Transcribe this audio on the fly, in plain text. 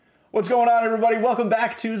What's going on, everybody? Welcome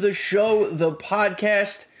back to the show, the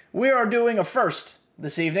podcast. We are doing a first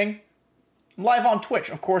this evening. I'm live on Twitch.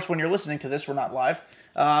 Of course, when you're listening to this, we're not live.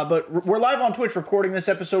 But we're live on Twitch recording this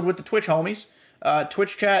episode with the Twitch homies.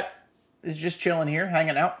 Twitch chat is just chilling here,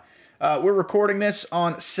 hanging out. We're recording this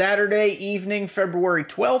on Saturday evening, February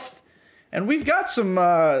 12th. And we've got some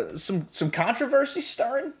controversy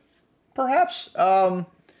starring, perhaps. Some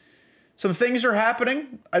things are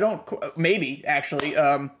happening. Maybe, actually.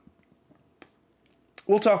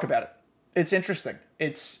 We'll talk about it. It's interesting.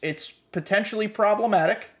 It's potentially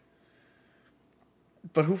problematic.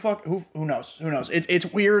 But who knows? Who knows? It's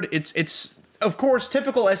weird. It's of course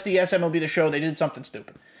typical SDS MLB The Show. They did something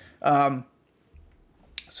stupid. So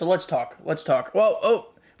let's talk. Well,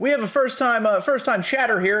 we have a first time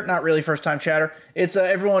chatter here. Not really first time chatter. It's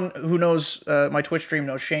everyone who knows my Twitch stream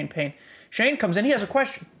knows Shane Payne. Shane comes in. He has a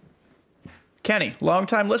question. Kenny,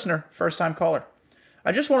 long-time listener, first-time caller.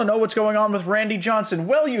 I just want to know what's going on with Randy Johnson.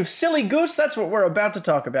 Well, you silly goose, that's what we're about to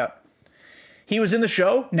talk about. He was in the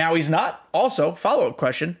show, now he's not. Also, follow-up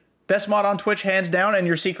question. Best mod on Twitch, hands down, and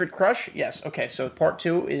your secret crush? Yes, okay, so part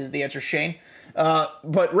 2 is the answer, Shane.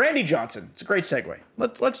 But Randy Johnson, it's a great segue.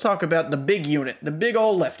 Let's talk about the big unit, the big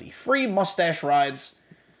old lefty. Free mustache rides,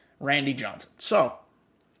 Randy Johnson. So,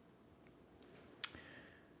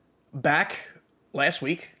 back last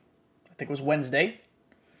week, I think it was Wednesday,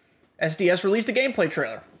 SDS released a gameplay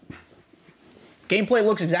trailer. Gameplay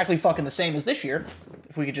looks exactly fucking the same as this year,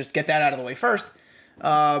 if we could just get that out of the way first.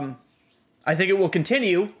 I think it will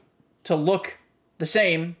continue to look the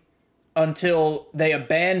same until they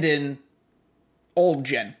abandon old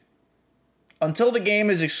gen. Until the game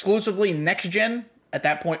is exclusively next gen, at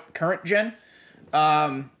that point, current gen,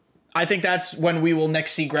 I think that's when we will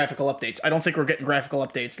next see graphical updates. I don't think we're getting graphical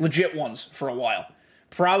updates, legit ones, for a while.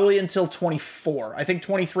 Probably until 24. I think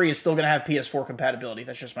 23 is still going to have PS4 compatibility.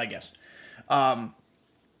 That's just my guess. So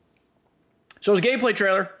it was a gameplay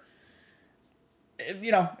trailer.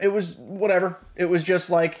 It was whatever. It was just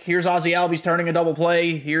like, here's Ozzy Albies turning a double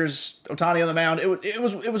play. Here's Ohtani on the mound. It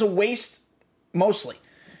was a waste, mostly.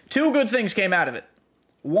 2 good things came out of it.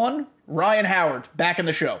 1, Ryan Howard back in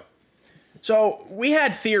the show. So we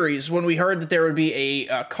had theories when we heard that there would be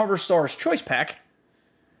a Cover Stars Choice Pack.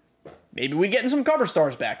 Maybe we'd get some cover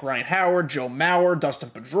stars back. Ryan Howard, Joe Mauer, Dustin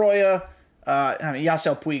Pedroia,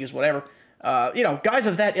 Yasiel Puig is whatever. Guys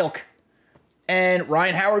of that ilk. And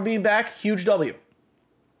Ryan Howard being back, huge W.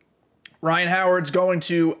 Ryan Howard's going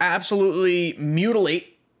to absolutely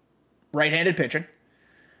mutilate right-handed pitching.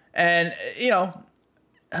 And,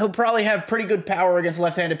 he'll probably have pretty good power against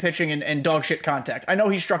left-handed pitching and dog shit contact. I know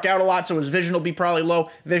he struck out a lot, so his vision will be probably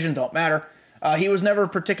low. Vision don't matter. He was never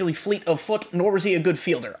particularly fleet of foot, nor was he a good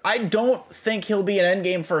fielder. I don't think he'll be an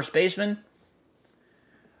endgame first baseman.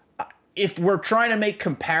 If we're trying to make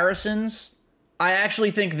comparisons, I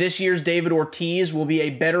actually think this year's David Ortiz will be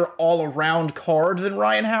a better all-around card than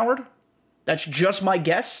Ryan Howard. That's just my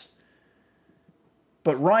guess.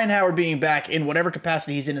 But Ryan Howard being back in whatever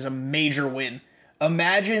capacity he's in is a major win.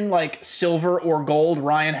 Imagine, silver or gold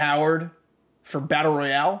Ryan Howard for Battle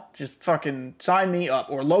Royale. Just fucking sign me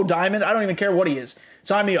up. Or low diamond. I don't even care what he is.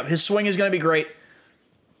 Sign me up. His swing is going to be great.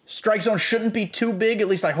 Strike zone shouldn't be too big. At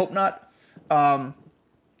least I hope not. But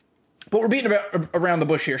we're beating around the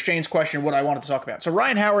bush here. Shane's question, what I wanted to talk about. So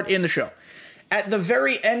Ryan Howard in the show. At the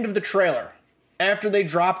very end of the trailer, after they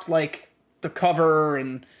dropped the cover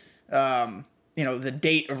and the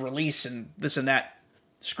date of release and this and that,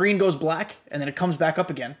 screen goes black and then it comes back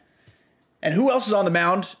up again. And who else is on the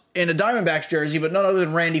mound in a Diamondbacks jersey but none other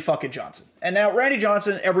than Randy fucking Johnson? And now Randy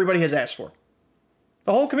Johnson, everybody has asked for.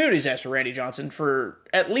 The whole community's asked for Randy Johnson for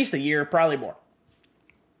at least a year, probably more.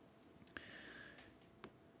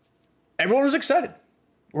 Everyone was excited.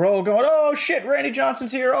 We're all going, oh shit, Randy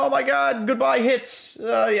Johnson's here. Oh my god, goodbye hits.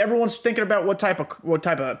 Everyone's thinking about what type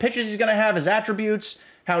of pitches he's gonna have, his attributes,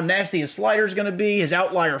 how nasty his slider's gonna be, his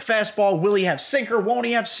outlier fastball. Will he have sinker? Won't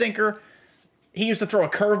he have sinker? He used to throw a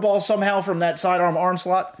curveball somehow from that sidearm arm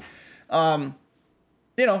slot.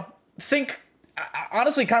 Think,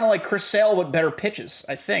 honestly, kind of like Chris Sale with better pitches,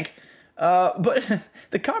 I think. But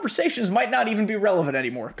the conversations might not even be relevant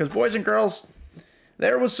anymore, because boys and girls,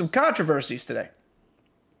 there was some controversies today.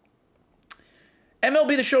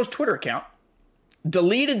 MLB The Show's Twitter account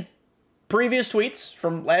deleted previous tweets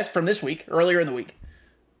from this week, earlier in the week,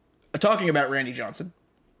 talking about Randy Johnson.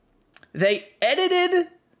 They edited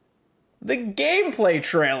the gameplay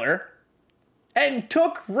trailer and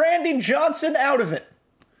took Randy Johnson out of it.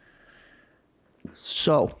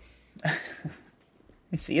 So,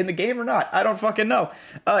 is he in the game or not? I don't fucking know.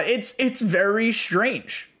 It's very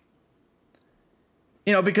strange.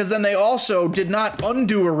 Because then they also did not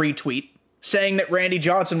undo a retweet saying that Randy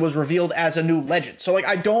Johnson was revealed as a new legend. So,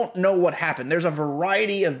 I don't know what happened. There's a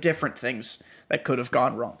variety of different things that could have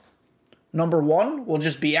gone wrong. Number one will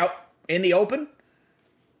just be out in the open.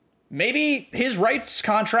 Maybe his rights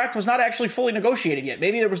contract was not actually fully negotiated yet.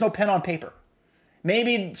 Maybe there was no pen on paper.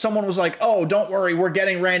 Maybe someone was like, oh, don't worry, we're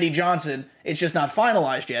getting Randy Johnson. It's just not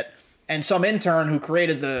finalized yet. And some intern who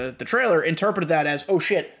created the trailer interpreted that as, oh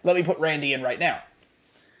shit, let me put Randy in right now.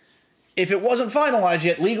 If it wasn't finalized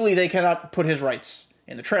yet, legally they cannot put his rights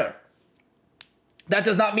in the trailer. That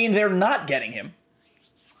does not mean they're not getting him.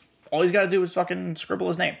 All he's got to do is fucking scribble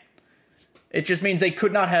his name. It just means they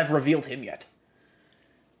could not have revealed him yet.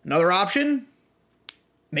 Another option,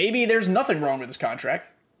 maybe there's nothing wrong with his contract.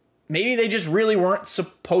 Maybe they just really weren't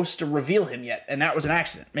supposed to reveal him yet, and that was an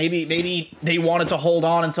accident. Maybe they wanted to hold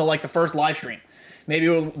on until the first live stream. Maybe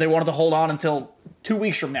they wanted to hold on until 2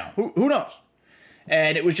 weeks from now. Who knows?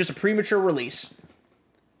 And it was just a premature release,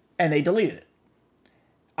 and they deleted it.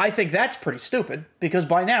 I think that's pretty stupid, because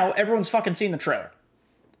by now, everyone's fucking seen the trailer.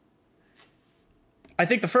 I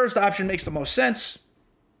think the first option makes the most sense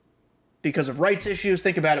because of rights issues.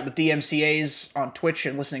 Think about it with DMCAs on Twitch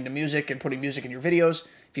and listening to music and putting music in your videos.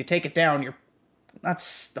 If you take it down, you're not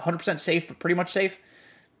 100% safe, but pretty much safe.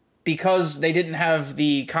 Because they didn't have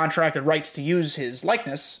the contracted rights to use his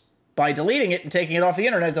likeness, by deleting it and taking it off the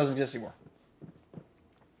internet, it doesn't exist anymore.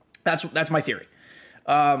 That's my theory.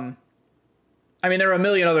 There are a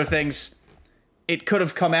million other things. It could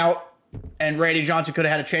have come out and Randy Johnson could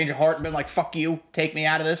have had a change of heart and been like, fuck you, take me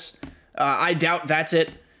out of this. I doubt that's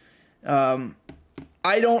it. I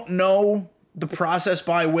don't know the process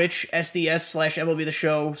by which SDS/MLB The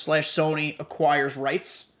Show/Sony acquires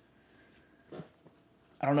rights.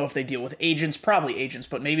 I don't know if they deal with agents, probably agents,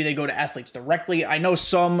 but maybe they go to athletes directly. I know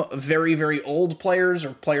some very, very old players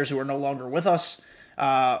or players who are no longer with us,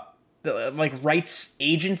 rights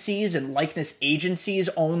agencies and likeness agencies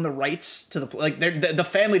own the rights to the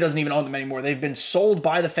family doesn't even own them anymore. They've been sold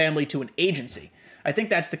by the family to an agency. I think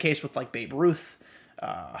that's the case with Babe Ruth,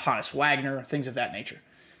 Honus Wagner, things of that nature.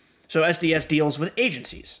 So SDS deals with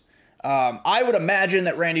agencies. I would imagine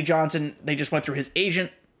that Randy Johnson, they just went through his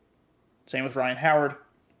agent. Same with Ryan Howard.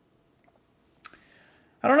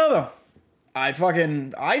 I don't know though.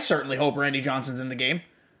 I certainly hope Randy Johnson's in the game.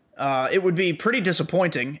 It would be pretty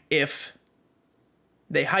disappointing if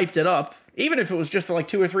they hyped it up, even if it was just for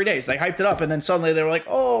 2 or 3 days. They hyped it up, and then suddenly they were like,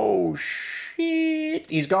 oh, shit,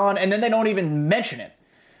 he's gone, and then they don't even mention it.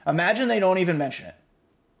 Imagine they don't even mention it.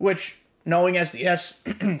 Which, knowing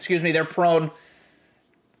SDS, excuse me, they're prone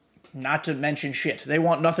not to mention shit. They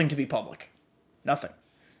want nothing to be public. Nothing.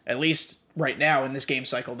 At least right now in this game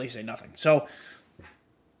cycle, they say nothing. So,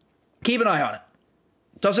 keep an eye on it.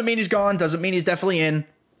 Doesn't mean he's gone, doesn't mean he's definitely in.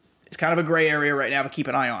 It's kind of a gray area right now, but keep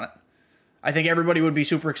an eye on it. I think everybody would be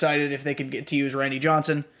super excited if they could get to use Randy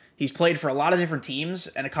Johnson. He's played for a lot of different teams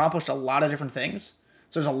and accomplished a lot of different things.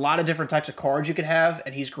 So there's a lot of different types of cards you could have,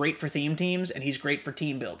 and he's great for theme teams, and he's great for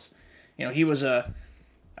team builds. He was a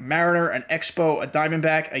Mariner, an Expo, a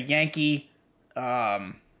Diamondback, a Yankee.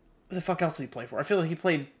 What the fuck else did he play for? I feel like he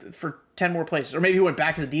played for 10 more places. Or maybe he went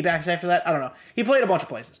back to the D-backs after that. I don't know. He played a bunch of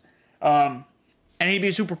places. And he'd be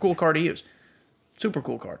a super cool card to use. Super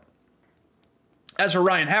cool card. As for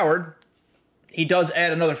Ryan Howard, he does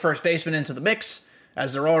add another first baseman into the mix,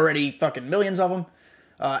 as there are already fucking millions of them.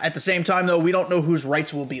 At the same time, though, we don't know whose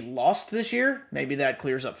rights will be lost this year. Maybe that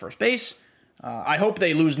clears up first base. I hope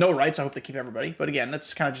they lose no rights. I hope they keep everybody. But again,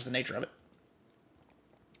 that's kind of just the nature of it.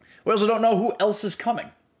 We also don't know who else is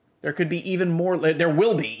coming. There will be even more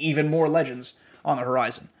legends on the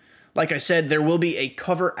horizon. Like I said, there will be a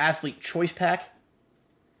cover athlete choice pack.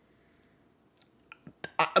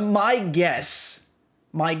 My guess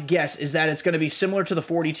is that it's going to be similar to the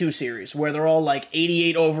 42 series, where they're all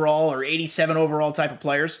 88 overall or 87 overall type of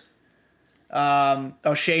players.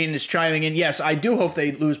 Shane is chiming in. Yes, I do hope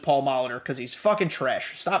they lose Paul Molitor, because he's fucking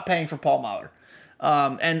trash. Stop paying for Paul Molitor.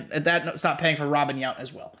 And stop paying for Robin Yount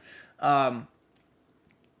as well.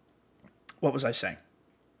 What was I saying?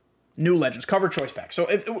 New Legends, cover choice pack. So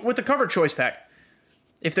with the cover choice pack,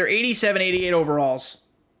 if they're 87, 88 overalls,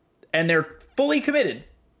 and they're fully committed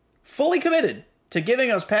to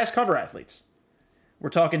giving us past cover athletes, we're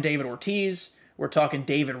talking David Ortiz, we're talking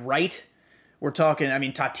David Wright, we're talking,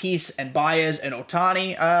 Tatis and Baez and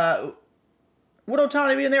Ohtani. Would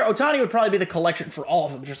Ohtani be in there? Ohtani would probably be the collection for all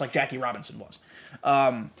of them, just like Jackie Robinson was.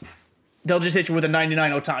 They'll just hit you with a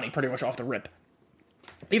 99 Ohtani pretty much off the rip,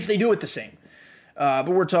 if they do it the same. But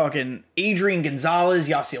we're talking Adrian Gonzalez,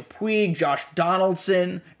 Yasiel Puig, Josh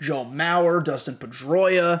Donaldson, Joe Mauer, Dustin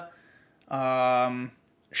Pedroia.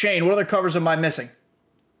 Shane, what other covers am I missing?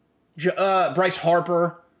 Bryce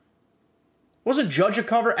Harper. Wasn't Judge a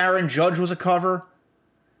cover? Aaron Judge was a cover.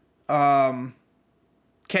 Ken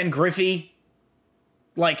Griffey.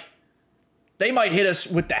 Like, they might hit us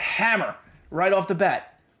with the hammer right off the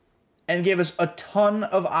bat and give us a ton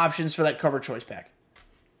of options for that cover choice pack.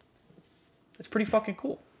 It's pretty fucking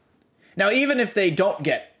cool. Now, even if they don't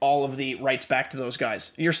get all of the rights back to those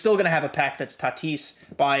guys, you're still going to have a pack that's Tatis,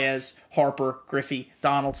 Baez, Harper, Griffey,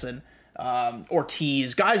 Donaldson,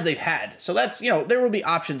 Ortiz, guys they've had. So that's, there will be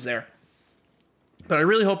options there. But I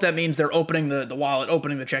really hope that means they're opening the wallet,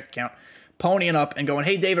 opening the check account, ponying up and going,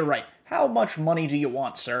 hey, David Wright, how much money do you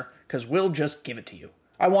want, sir? Because we'll just give it to you.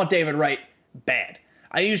 I want David Wright bad.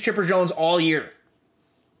 I used Chipper Jones all year.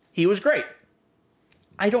 He was great.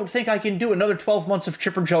 I don't think I can do another 12 months of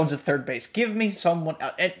Chipper Jones at third base. Give me someone.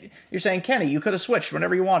 You're saying, Kenny, you could have switched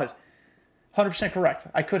whenever you wanted. 100% correct.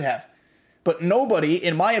 I could have. But nobody,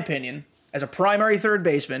 in my opinion, as a primary third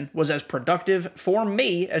baseman, was as productive for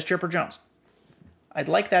me as Chipper Jones. I'd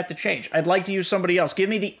like that to change. I'd like to use somebody else. Give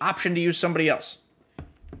me the option to use somebody else.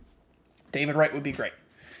 David Wright would be great.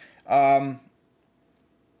 I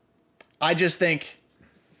just think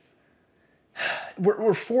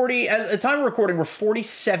we're 40, at the time of recording, we're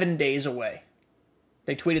 47 days away.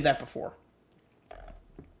 They tweeted that before.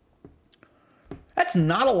 That's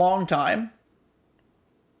not a long time.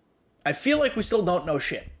 I feel like we still don't know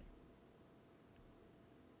shit.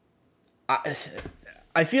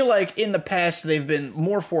 I feel like in the past they've been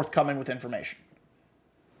more forthcoming with information.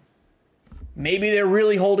 Maybe they're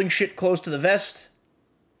really holding shit close to the vest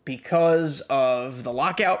because of the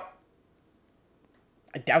lockout.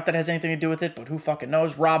 I doubt that has anything to do with it, but who fucking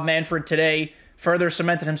knows? Rob Manfred today further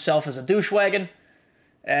cemented himself as a douchewagon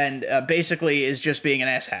and basically is just being an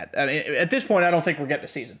asshat. I mean, at this point, I don't think we're getting a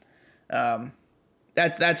season.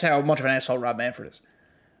 That's how much of an asshole Rob Manfred is.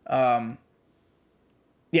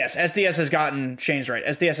 Yes, SDS has gotten, Shane's right,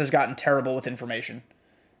 SDS has gotten terrible with information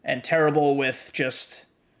and terrible with just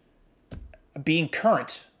being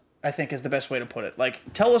current, I think is the best way to put it.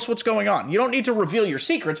 Like, tell us what's going on. You don't need to reveal your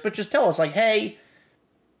secrets, but just tell us, like, hey,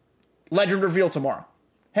 legend reveal tomorrow.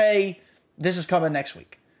 Hey, this is coming next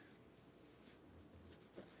week.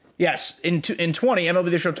 Yes, in 20, MLB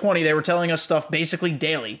The Show 20, they were telling us stuff basically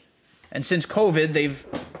daily. And since COVID, they've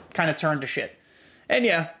kind of turned to shit. And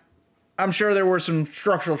yeah, I'm sure there were some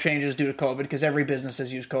structural changes due to COVID, because every business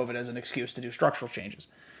has used COVID as an excuse to do structural changes.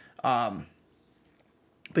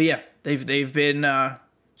 But yeah, they've been,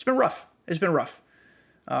 it's been rough. It's been rough.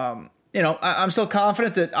 I'm still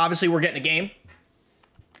confident that obviously we're getting a game.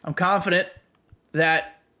 I'm confident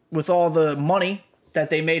that with all the money that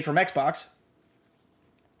they made from Xbox,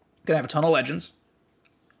 gonna have a ton of legends.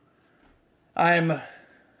 I'm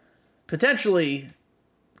potentially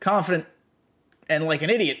confident, and like an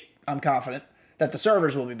idiot, I'm confident that the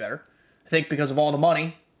servers will be better. I think because of all the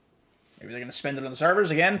money, maybe they're gonna spend it on the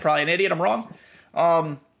servers again. Probably an idiot. I'm wrong.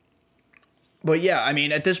 But yeah, I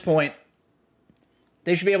mean, at this point,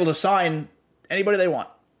 they should be able to sign anybody they want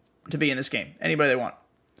to be in this game. Anybody they want.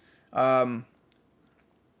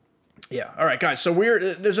 Yeah. All right, guys. So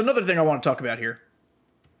there's another thing I want to talk about here.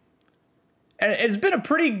 And it's been a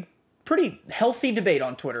pretty healthy debate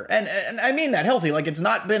on Twitter. And I mean that healthy. Like, it's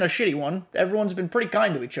not been a shitty one. Everyone's been pretty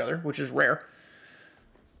kind to each other, which is rare.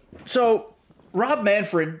 So, Rob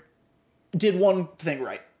Manfred did one thing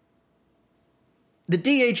right. The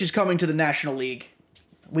DH is coming to the National League.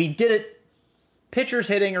 We did it. Pitchers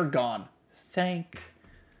hitting are gone. Thank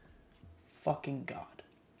fucking God.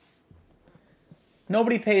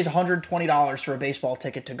 Nobody pays $120 for a baseball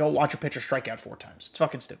ticket to go watch a pitcher strike out 4 times. It's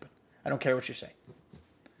fucking stupid. I don't care what you say.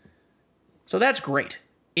 So that's great.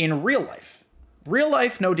 In real life,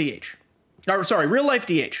 no DH. Real life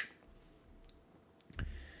DH.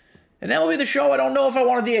 And MLB The Show, I don't know if I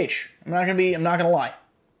want a DH. I'm not gonna lie.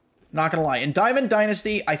 Not gonna lie. In Diamond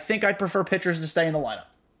Dynasty, I think I'd prefer pitchers to stay in the lineup.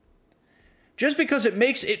 Just because it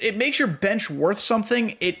makes your bench worth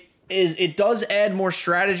something. It does add more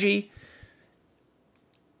strategy.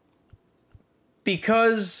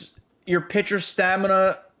 Because your pitcher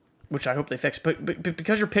stamina, which I hope they fix, but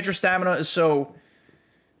because your pitcher stamina is so,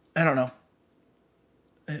 I don't know,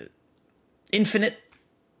 infinite,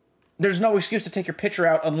 there's no excuse to take your pitcher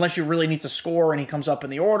out unless you really need to score and he comes up in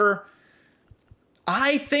the order.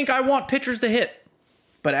 I think I want pitchers to hit.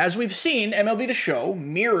 But as we've seen, MLB The Show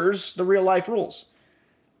mirrors the real life rules.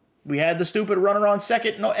 We had the stupid runner on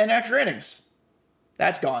second and extra innings.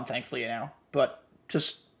 That's gone, thankfully, now. But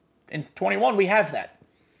just in 21, we have that.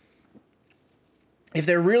 If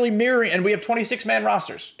they're really mirroring, and we have 26-man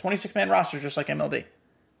rosters. 26-man rosters, just like MLB.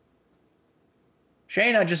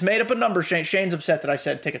 Shane, I just made up a number. Shane's upset that I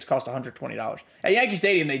said tickets cost $120. At Yankee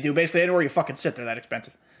Stadium, they do. Basically, anywhere you fucking sit, they're that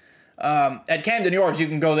expensive. At Camden Yards, you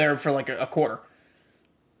can go there for like a quarter.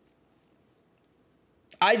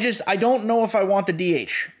 I don't know if I want the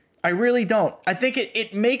DH. I really don't. I think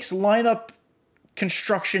it makes lineup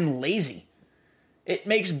construction lazy. It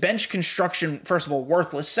makes bench construction, first of all,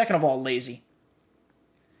 worthless. Second of all, lazy.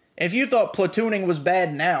 If you thought platooning was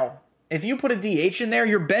bad now, if you put a DH in there,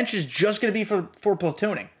 your bench is just going to be for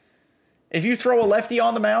platooning. If you throw a lefty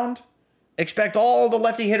on the mound, expect all the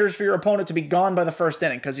lefty hitters for your opponent to be gone by the first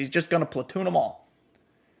inning because he's just going to platoon them all.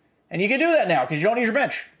 And you can do that now because you don't need your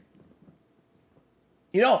bench.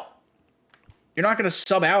 You don't. You're not going to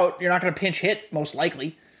sub out. You're not going to pinch hit, most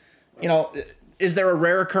likely. You know, is there a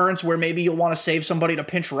rare occurrence where maybe you'll want to save somebody to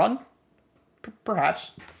pinch run?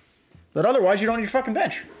 Perhaps. But otherwise, you don't need your fucking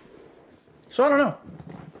bench. So I don't know.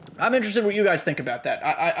 I'm interested in what you guys think about that.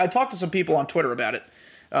 I talked to some people on Twitter about it.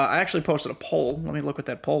 I actually posted a poll. Let me look what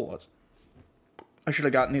that poll was. I should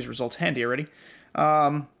have gotten these results handy already.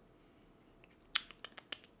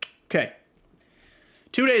 Okay.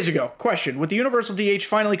 2 days ago, question. With the Universal DH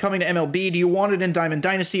finally coming to MLB, do you want it in Diamond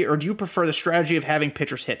Dynasty or do you prefer the strategy of having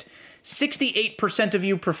pitchers hit? 68% of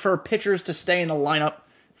you prefer pitchers to stay in the lineup.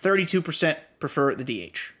 32% prefer the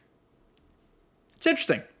DH. It's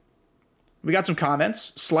interesting. We got some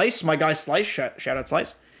comments. Slice, my guy Slice, shout out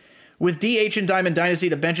Slice. With DH in Diamond Dynasty,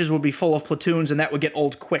 the benches would be full of platoons and that would get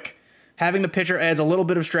old quick. Having the pitcher adds a little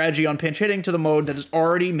bit of strategy on pinch hitting to the mode that is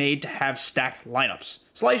already made to have stacked lineups.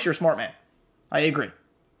 Slice, you're a smart man. I agree.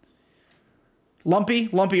 Lumpy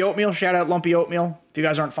Oatmeal, shout out Lumpy Oatmeal. If you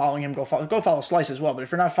guys aren't following him, go follow Slice as well. But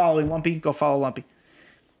if you're not following Lumpy, go follow Lumpy.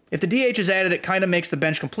 If the DH is added, it kind of makes the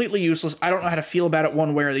bench completely useless. I don't know how to feel about it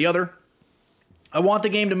one way or the other. I want the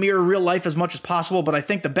game to mirror real life as much as possible, but I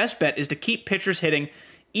think the best bet is to keep pitchers hitting,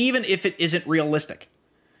 even if it isn't realistic.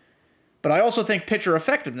 But I also think pitcher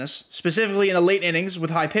effectiveness, specifically in the late innings with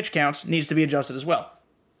high pitch counts, needs to be adjusted as well.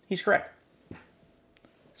 He's correct.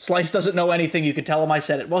 Slice doesn't know anything. You could tell him I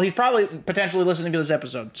said it. Well, he's probably potentially listening to this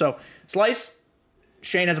episode. So, Slice,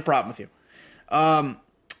 Shane has a problem with you.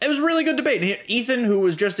 It was a really good debate. Ethan, who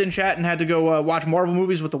was just in chat and had to go watch Marvel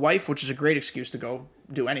movies with the wife, which is a great excuse to go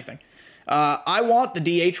do anything. I want the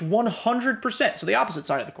DH 100%. So the opposite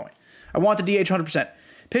side of the coin. I want the DH 100%.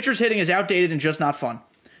 Pitchers hitting is outdated and just not fun.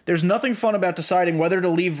 There's nothing fun about deciding whether to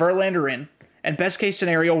leave Verlander in, and best case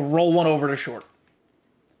scenario, roll one over to short.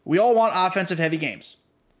 We all want offensive heavy games.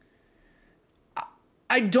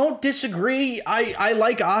 I don't disagree. I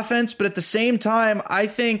like offense, but at the same time, I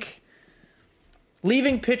think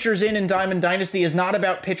leaving pitchers in Diamond Dynasty is not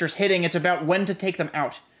about pitchers hitting. It's about when to take them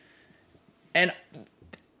out. And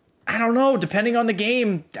I don't know. Depending on the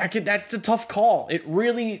game, that's a tough call.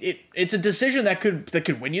 It's a decision that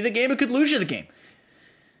could win you the game. It could lose you the game.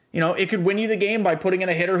 You know, it could win you the game by putting in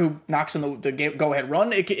a hitter who knocks in the game, go ahead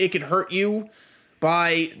run. It could hurt you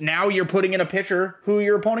by now you're putting in a pitcher who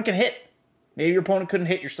your opponent can hit. Maybe your opponent couldn't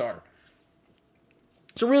hit your starter.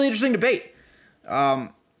 It's a really interesting debate.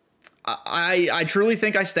 I truly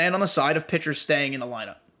think I stand on the side of pitchers staying in the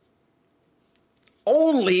lineup.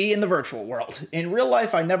 Only in the virtual world. In real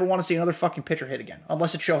life, I never want to see another fucking pitcher hit again.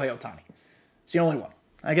 Unless it's Shohei Ohtani. It's the only one.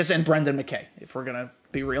 I guess, and Brendan McKay, if we're going to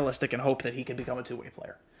be realistic and hope that he can become a two-way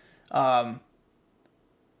player. But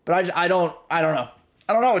I don't know. I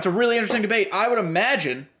don't know. It's a really interesting debate. I would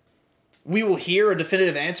imagine we will hear a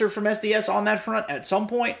definitive answer from SDS on that front at some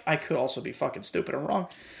point. I could also be fucking stupid and wrong.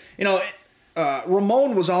 You know,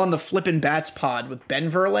 Ramon was on the Flippin' Bats pod with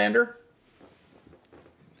Ben Verlander.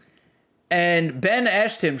 And Ben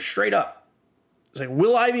asked him straight up, he's like,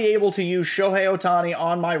 will I be able to use Shohei Ohtani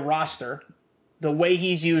on my roster the way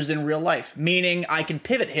he's used in real life? Meaning I can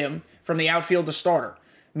pivot him from the outfield to starter.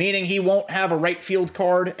 Meaning he won't have a right field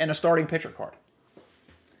card and a starting pitcher card.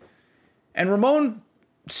 And Ramon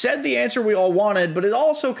said the answer we all wanted, but it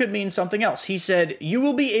also could mean something else. He said, you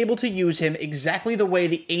will be able to use him exactly the way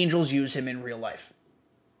the Angels use him in real life.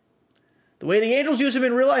 The way the Angels use him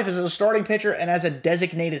in real life is as a starting pitcher and as a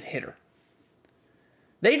designated hitter.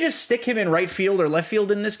 They just stick him in right field or left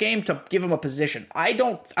field in this game to give him a position. I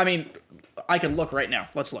can look right now.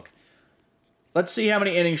 Let's look. Let's see how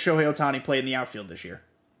many innings Shohei Ohtani played in the outfield this year.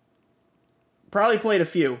 Probably played a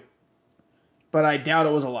few, but I doubt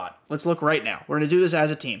it was a lot. Let's look right now. We're going to do this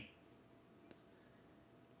as a team.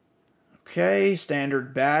 Okay,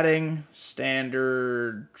 standard batting,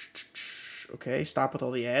 standard... Okay, stop with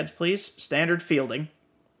all the ads, please. Standard fielding.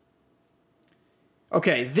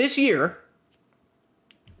 Okay, this year,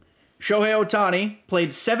 Shohei Ohtani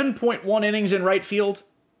played 7.1 innings in right field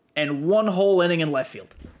and 1 whole inning in left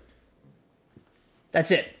field.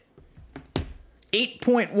 That's it.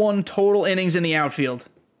 8.1 total innings in the outfield,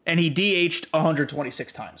 and he DH'd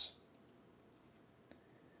 126 times.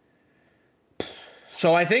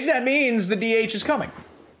 So I think that means the DH is coming.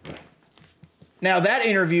 Now, that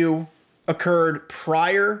interview occurred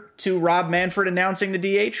prior to Rob Manfred announcing the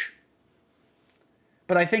DH,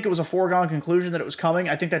 but I think it was a foregone conclusion that it was coming.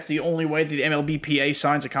 I think that's the only way that the MLBPA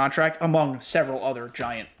signs a contract, among several other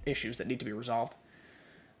giant issues that need to be resolved.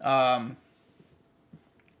 But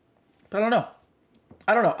I don't know.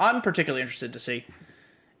 I'm particularly interested to see.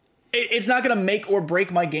 It's not going to make or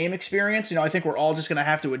break my game experience. I think we're all just going to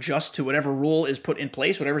have to adjust to whatever rule is put in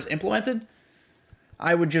place, whatever's implemented.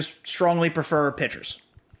 I would just strongly prefer pitchers.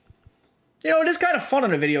 It is kind of fun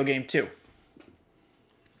in a video game, too.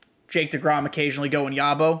 Jake DeGrom occasionally going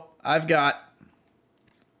Yabo. Can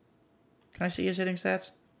I see his hitting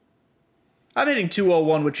stats? I'm hitting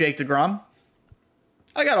 201 with Jake DeGrom.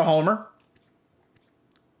 I got a homer.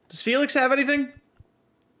 Does Felix have anything?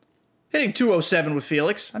 Hitting 207 with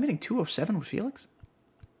Felix. I'm hitting 207 with Felix?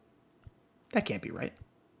 That can't be right.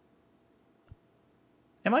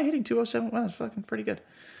 Am I hitting 207? Well, that's fucking pretty good.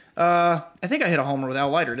 I think I hit a homer with Al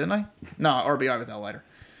Leiter, didn't I? No, RBI with Al Leiter.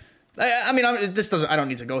 I don't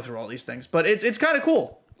need to go through all these things, but it's kind of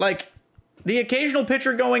cool. Like, the occasional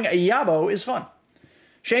pitcher going a Yabo is fun.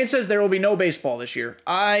 Shane says there will be no baseball this year.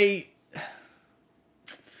 I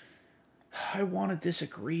want to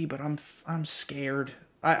disagree, but I'm scared.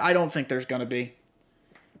 I don't think there's going to be.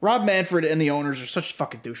 Rob Manfred and the owners are such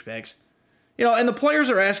fucking douchebags. And the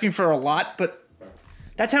players are asking for a lot, but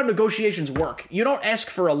that's how negotiations work. You don't ask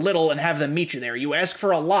for a little and have them meet you there. You ask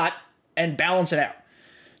for a lot and balance it out.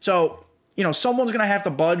 So, someone's going to have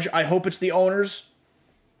to budge. I hope it's the owners,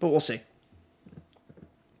 but we'll see.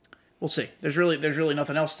 We'll see. There's really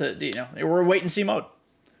nothing else to, we're wait and see mode.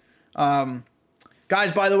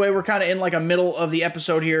 Guys, by the way, we're kind of in like a middle of the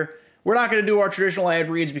episode here. We're not going to do our traditional ad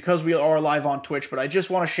reads because we are live on Twitch, but I just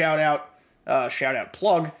want to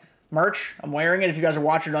plug merch. I'm wearing it if you guys are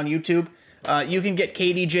watching it on YouTube. You can get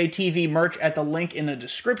KDJ TV merch at the link in the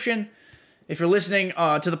description. If you're listening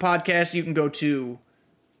to the podcast, you can go to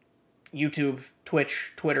YouTube,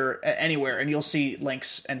 Twitch, Twitter, anywhere, and you'll see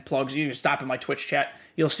links and plugs. You can stop in my Twitch chat.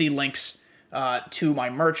 You'll see links to my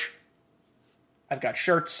merch. I've got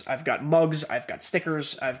shirts, I've got mugs, I've got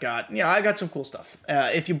stickers, I've got some cool stuff.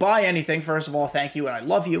 If you buy anything, first of all, thank you, and I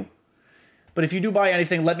love you. But if you do buy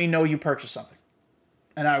anything, let me know you purchased something.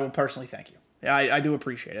 And I will personally thank you. I do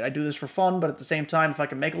appreciate it. I do this for fun, but at the same time, if I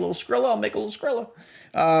can make a little Skrilla, I'll make a little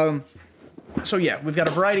Skrilla. So yeah, we've got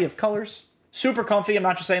a variety of colors. Super comfy. I'm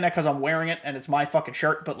not just saying that because I'm wearing it and it's my fucking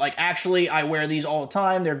shirt, but actually I wear these all the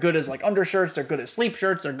time. They're good as undershirts. They're good as sleep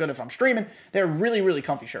shirts. They're good if I'm streaming. They're really, really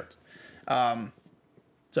comfy shirts.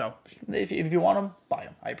 So if you want them, buy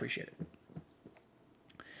them. I appreciate it.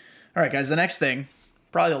 All right, guys, the next thing,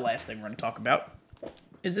 probably the last thing we're going to talk about,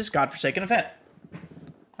 is this godforsaken event.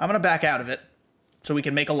 I'm going to back out of it so we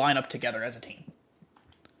can make a lineup together as a team.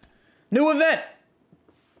 New event.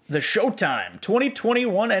 The Showtime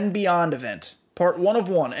 2021 and Beyond event. Part 1 of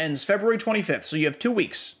 1 ends February 25th, so you have 2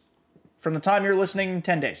 weeks. From the time you're listening,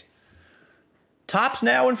 10 days. Topps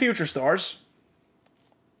Now and Future Stars.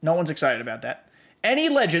 No one's excited about that. Any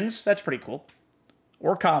Legends, that's pretty cool.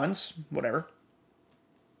 Or Commons, whatever.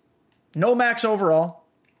 No max overall.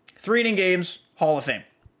 3-inning games, Hall of Fame.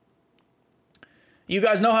 You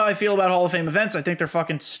guys know how I feel about Hall of Fame events. I think they're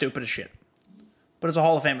fucking stupid as shit. But it's a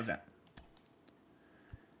Hall of Fame event.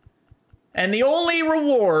 And the only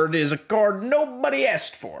reward is a card nobody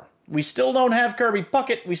asked for. We still don't have Kirby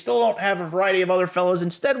Puckett. We still don't have a variety of other fellas.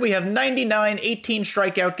 Instead, we have 99, 18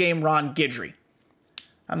 strikeout game Ron Guidry.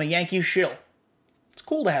 I'm a Yankee shill. It's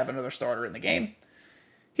cool to have another starter in the game.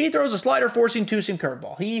 He throws a slider, four-seam, two-seam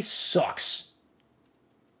curveball. He sucks.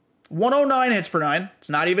 109 hits per 9. It's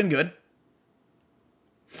not even good.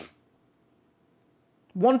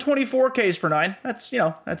 124 Ks per 9.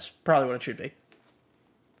 That's probably what it should be.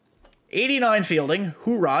 89 fielding.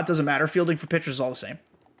 Hoorah. Doesn't matter. Fielding for pitchers is all the same.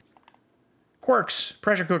 Quirks.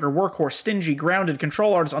 Pressure cooker. Workhorse. Stingy. Grounded.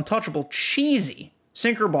 Control artist. Untouchable. Cheesy.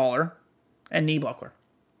 Sinker baller. And knee buckler.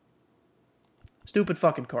 Stupid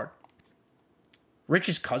fucking card.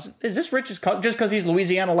 Rich's cousin? Is this Rich's cousin? Just because he's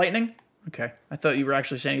Louisiana Lightning? Okay. I thought you were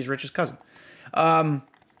actually saying he's Rich's cousin.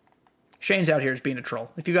 Shane's out here as being a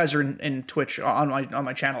troll. If you guys are in Twitch on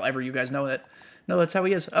my channel ever, you guys know that. No, that's how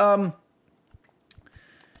he is. I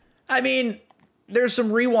mean, there's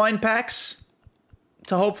some rewind packs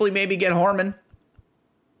to hopefully maybe get Harmon.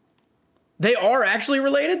 They are actually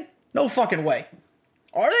related? No fucking way.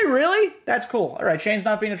 Are they really? That's cool. All right, Shane's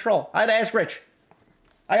not being a troll. I gotta ask Rich.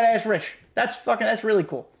 That's really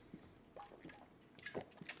cool.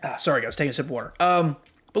 Sorry, guys. Take a sip of water.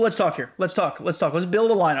 But let's talk here. Let's talk. Let's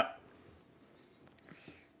build a lineup.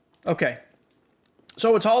 Okay.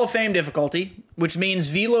 So it's Hall of Fame difficulty, which means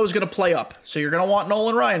Velo is going to play up. So you're going to want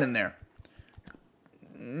Nolan Ryan in there.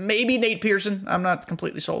 Maybe Nate Pearson. I'm not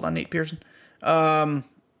completely sold on Nate Pearson.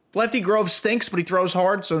 Lefty Grove stinks, but he throws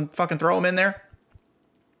hard, so fucking throw him in there.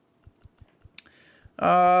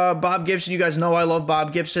 Bob Gibson, you guys know I love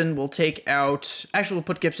Bob Gibson. We'll take out... Actually, we'll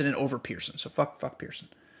put Gibson in over Pearson, so fuck Pearson.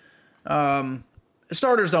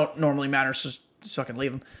 Starters don't normally matter, so just fucking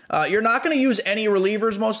leave them. You're not going to use any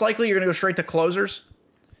relievers, most likely. You're going to go straight to closers.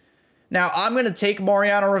 Now, I'm going to take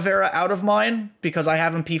Mariano Rivera out of mine because I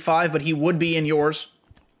have him P5, but he would be in yours.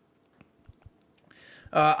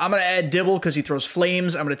 I'm going to add Dibble because he throws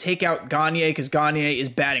flames. I'm going to take out Gagne because Gagne is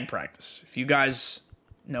batting practice. If you guys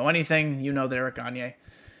know anything, you know that Eric Gagne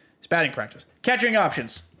is batting practice. Catching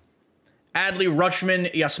options. Adley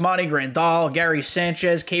Rutschman, Yasmani Grandal, Gary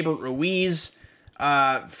Sanchez, Keibert Ruiz,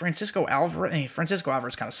 Francisco Alvarez. Hey, Francisco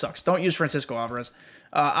Alvarez kind of sucks. Don't use Francisco Alvarez.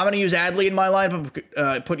 I'm going to use Adley in my line,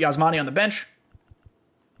 but put Yasmani on the bench.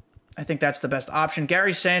 I think that's the best option.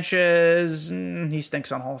 Gary Sanchez, he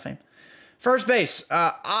stinks on Hall of Fame. First base.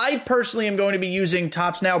 I personally am going to be using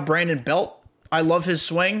Topps Now Brandon Belt. I love his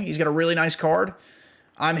swing. He's got a really nice card.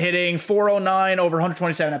 I'm hitting 409 over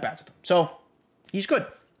 127 at-bats with him. So, he's good.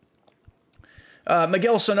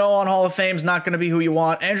 Miguel Sano on Hall of Fame is not going to be who you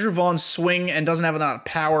want. Andrew Vaughn's swing and doesn't have a lot of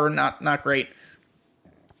power. Not great.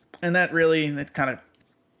 And that kind of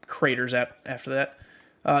craters after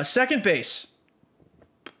that. Second base.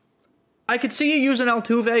 I could see you using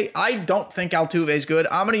Altuve. I don't think Altuve's good.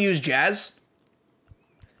 I'm going to use Jazzy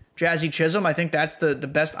Chisholm. I think that's the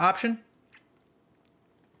best option.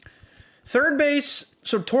 Third base.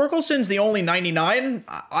 So Torkelson's the only 99.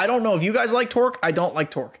 I don't know if you guys like Torque. I don't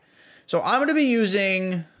like Torque. So I'm going to be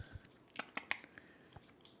using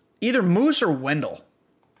either Moose or Wendell.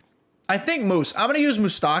 I think Moose. I'm going to use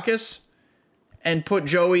Moustakas and put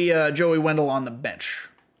Joey Wendell on the bench.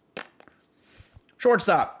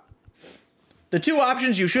 Shortstop. The two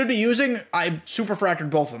options you should be using, I superfractored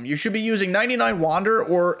both of them. You should be using 99 Wander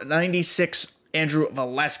or 96 Andrew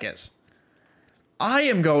Velasquez. I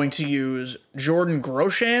am going to use Jordan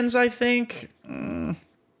Groshans, I think.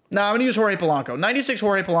 No, I'm going to use Jorge Polanco. 96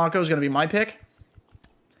 Jorge Polanco is going to be my pick.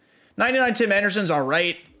 99 Tim Anderson's all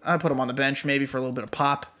right. I'll put him on the bench maybe for a little bit of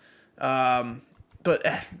pop. But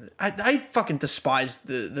I fucking despise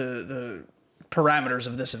the parameters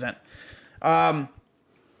of this event.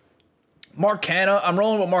 Mark Canha. I'm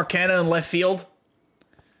rolling with Mark Canha in left field.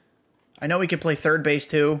 I know he can play third base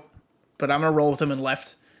too, but I'm going to roll with him in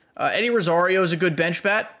left. Eddie Rosario is a good bench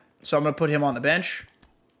bat, so I'm going to put him on the bench.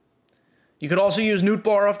 You could also use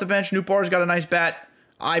Nootbaar off the bench. Nootbaar's got a nice bat.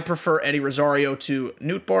 I prefer Eddie Rosario to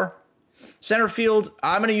Nootbaar. Center field,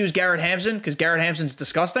 I'm going to use Garrett Hampson because Garrett Hampson's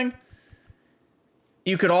disgusting.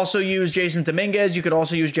 You could also use Jason Dominguez. You could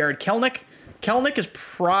also use Jared Kelenic. Kelenic is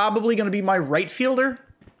probably going to be my right fielder,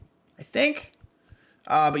 I think.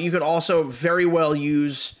 But you could also very well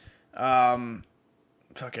use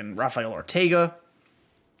fucking Rafael Ortega,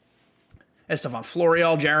 Estevan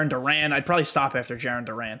Florial, Jarren Duran. I'd probably stop after Jarren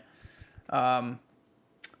Duran.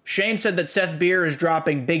 Shane said that Seth Beer is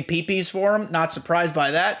dropping big peepees for him. Not surprised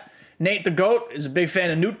by that. Nate the Goat is a big fan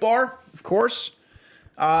of Nootbaar, of course.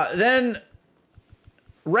 Then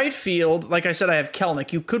right field, like I said, I have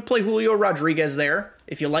Kelenic. You could play Julio Rodriguez there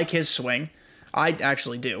if you like his swing. I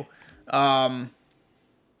actually do. I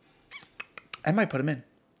might put him in.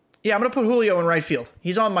 Yeah, I'm going to put Julio in right field.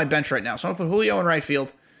 He's on my bench right now, so I'm going to put Julio in right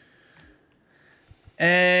field.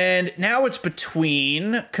 And now it's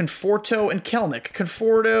between Conforto and Kelenic.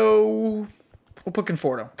 We'll put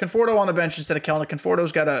Conforto. Conforto on the bench instead of Kelenic.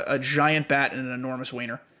 Conforto's got a giant bat and an enormous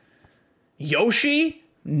wiener. Yoshi?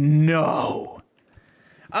 No.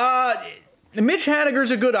 Mitch Haniger's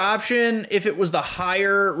a good option if it was the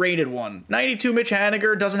higher rated one. 92 Mitch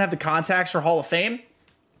Haniger doesn't have the contacts for Hall of Fame,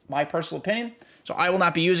 my personal opinion. So I will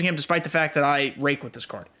not be using him despite the fact that I rake with this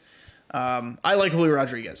card. I like Julio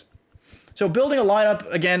Rodriguez. So building a lineup,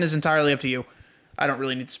 again, is entirely up to you. I don't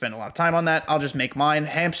really need to spend a lot of time on that. I'll just make mine.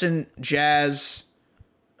 Hampson, Hampson,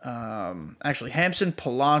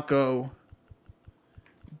 Polanco,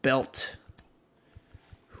 Belt,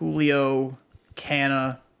 Julio,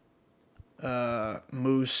 Canha,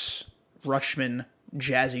 Moose, Rutschman,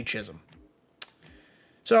 Jazzy Chisholm.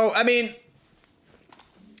 So, I mean,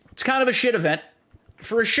 it's kind of a shit event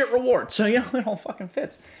for a shit reward. So, it all fucking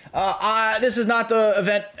fits. This is not the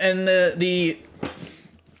event and the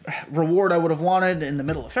reward I would have wanted in the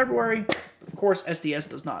middle of February. Of course, SDS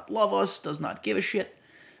does not love us, does not give a shit.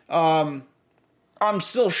 I'm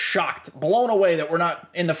still shocked, blown away that we're not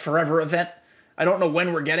in the forever event. I don't know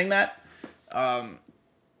when we're getting that. I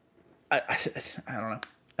don't know.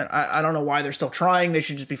 I don't know why they're still trying. They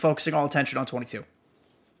should just be focusing all attention on 22.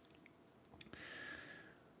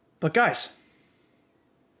 But guys,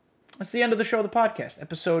 that's the end of the show, the podcast.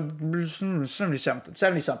 Episode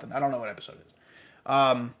 70-something. I don't know what episode it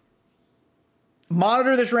is.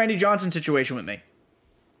 Monitor this Randy Johnson situation with me.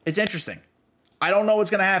 It's interesting. I don't know what's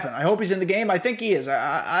going to happen. I hope he's in the game. I think he is.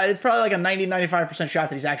 It's probably like a 90-95% shot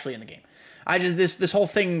that he's actually in the game. This whole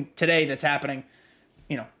thing today that's happening,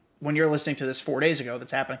 when you're listening to this 4 days ago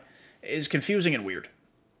that's happening, is confusing and weird.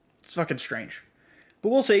 It's fucking strange. But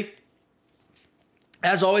we'll see.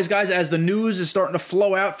 As always, guys, as the news is starting to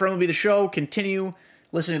flow out from MLB The Show, continue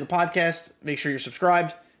listening to the podcast. Make sure you're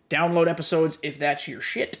subscribed. Download episodes if that's your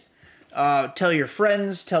shit. Tell your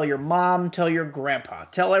friends, tell your mom, tell your grandpa.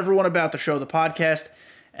 Tell everyone about the show, the podcast.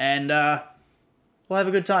 And we'll have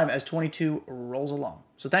a good time as 22 rolls along.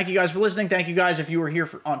 So thank you guys for listening. Thank you guys if you were here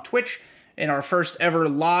on Twitch in our first ever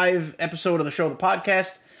live episode of the show, the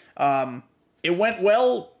podcast. It went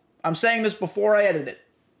well. I'm saying this before I edit it.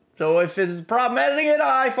 So if it's a problem editing it,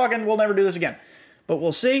 I fucking will never do this again. But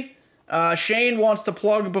we'll see. Shane wants to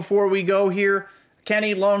plug before we go here.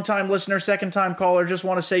 Kenny, long-time listener, second-time caller, just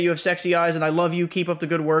want to say you have sexy eyes and I love you. Keep up the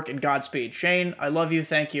good work and Godspeed. Shane, I love you.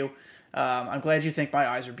 Thank you. I'm glad you think my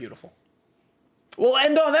eyes are beautiful. We'll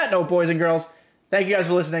end on that note, boys and girls. Thank you guys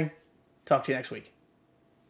for listening. Talk to you next week.